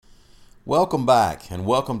Welcome back, and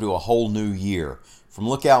welcome to a whole new year. From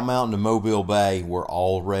Lookout Mountain to Mobile Bay, we're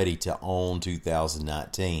all ready to own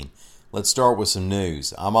 2019. Let's start with some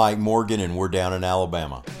news. I'm Ike Morgan, and we're down in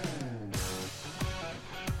Alabama.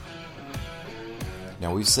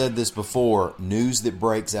 Now, we've said this before, news that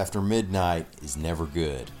breaks after midnight is never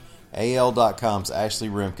good. AL.com's Ashley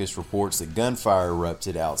Remkus reports that gunfire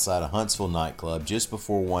erupted outside a Huntsville nightclub just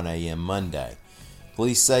before 1 a.m. Monday.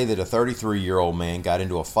 Police say that a 33-year-old man got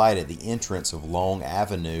into a fight at the entrance of Long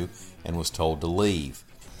Avenue and was told to leave.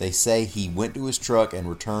 They say he went to his truck and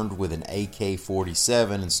returned with an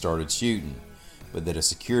AK-47 and started shooting, but that a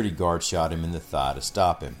security guard shot him in the thigh to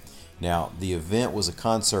stop him. Now, the event was a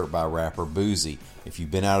concert by rapper Boosie. If you've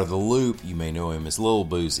been out of the loop, you may know him as Lil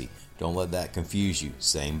Boosie. Don't let that confuse you.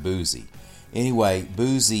 Same Boosie. Anyway,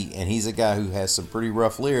 Boosie, and he's a guy who has some pretty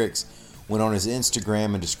rough lyrics, went on his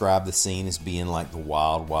Instagram and described the scene as being like the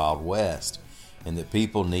Wild Wild West, and that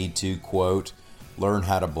people need to, quote, learn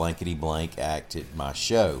how to blankety blank act at my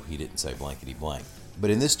show. He didn't say blankety blank.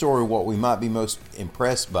 But in this story, what we might be most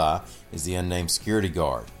impressed by is the unnamed security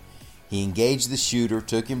guard. He engaged the shooter,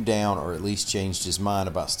 took him down, or at least changed his mind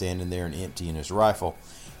about standing there and emptying his rifle,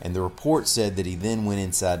 and the report said that he then went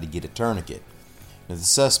inside to get a tourniquet. Now, the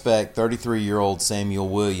suspect, 33-year-old Samuel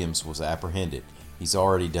Williams, was apprehended. He's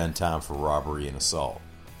already done time for robbery and assault.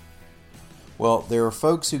 Well, there are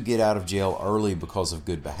folks who get out of jail early because of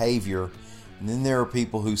good behavior, and then there are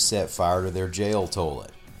people who set fire to their jail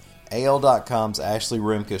toilet. AL.com's Ashley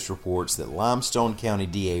Remkus reports that Limestone County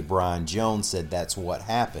DA Brian Jones said that's what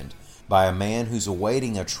happened by a man who's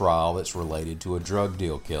awaiting a trial that's related to a drug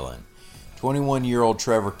deal killing. 21-year-old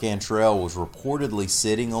Trevor Cantrell was reportedly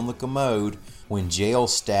sitting on the commode when jail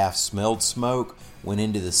staff smelled smoke, went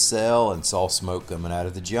into the cell, and saw smoke coming out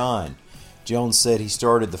of the john. Jones said he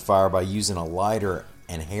started the fire by using a lighter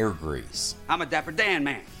and hair grease. I'm a Dapper Dan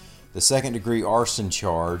man. The second-degree arson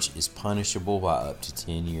charge is punishable by up to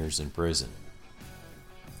 10 years in prison.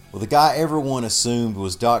 Well, the guy everyone assumed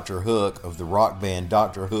was Dr. Hook of the rock band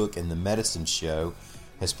Dr. Hook and the Medicine Show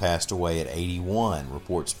has passed away at 81,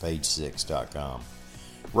 reports Page6.com.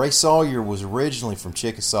 Ray Sawyer was originally from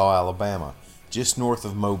Chickasaw, Alabama, just north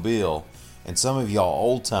of Mobile, and some of y'all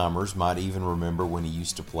old-timers might even remember when he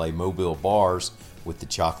used to play Mobile bars with the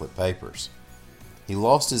Chocolate Papers. He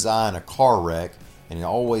lost his eye in a car wreck, and he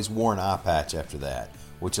always wore an eye patch after that,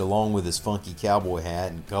 which, along with his funky cowboy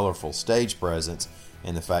hat and colorful stage presence,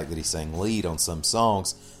 and the fact that he sang lead on some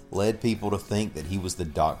songs, led people to think that he was the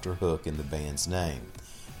Dr. Hook in the band's name.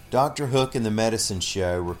 Dr. Hook and the Medicine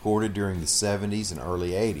Show recorded during the 70s and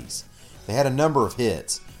early 80s. They had a number of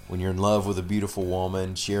hits, When You're in Love with a Beautiful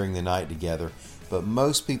Woman, Sharing the Night Together, but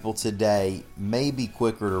most people today may be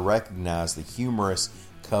quicker to recognize the humorous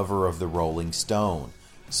cover of the Rolling Stone,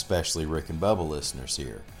 especially Rick and Bubba listeners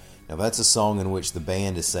here. Now that's a song in which the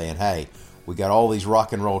band is saying, hey, we got all these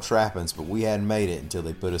rock and roll trappings, but we hadn't made it until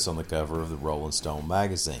they put us on the cover of the Rolling Stone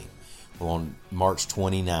magazine. Well, on March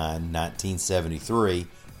 29, 1973,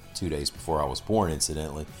 2 days before I was born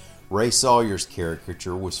incidentally, Ray Sawyer's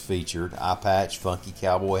caricature was featured, eye patch, funky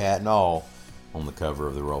cowboy hat and all, on the cover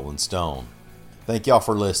of the Rolling Stone. Thank y'all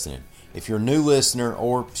for listening. If you're a new listener,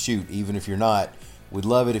 or shoot, even if you're not, we'd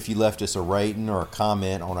love it if you left us a rating or a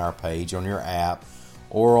comment on our page on your app,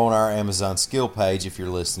 or on our Amazon skill page if you're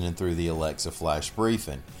listening through the Alexa Flash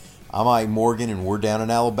Briefing. I'm Ike Morgan, and we're down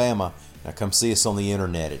in Alabama. Now come see us on the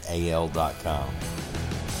internet at AL.com.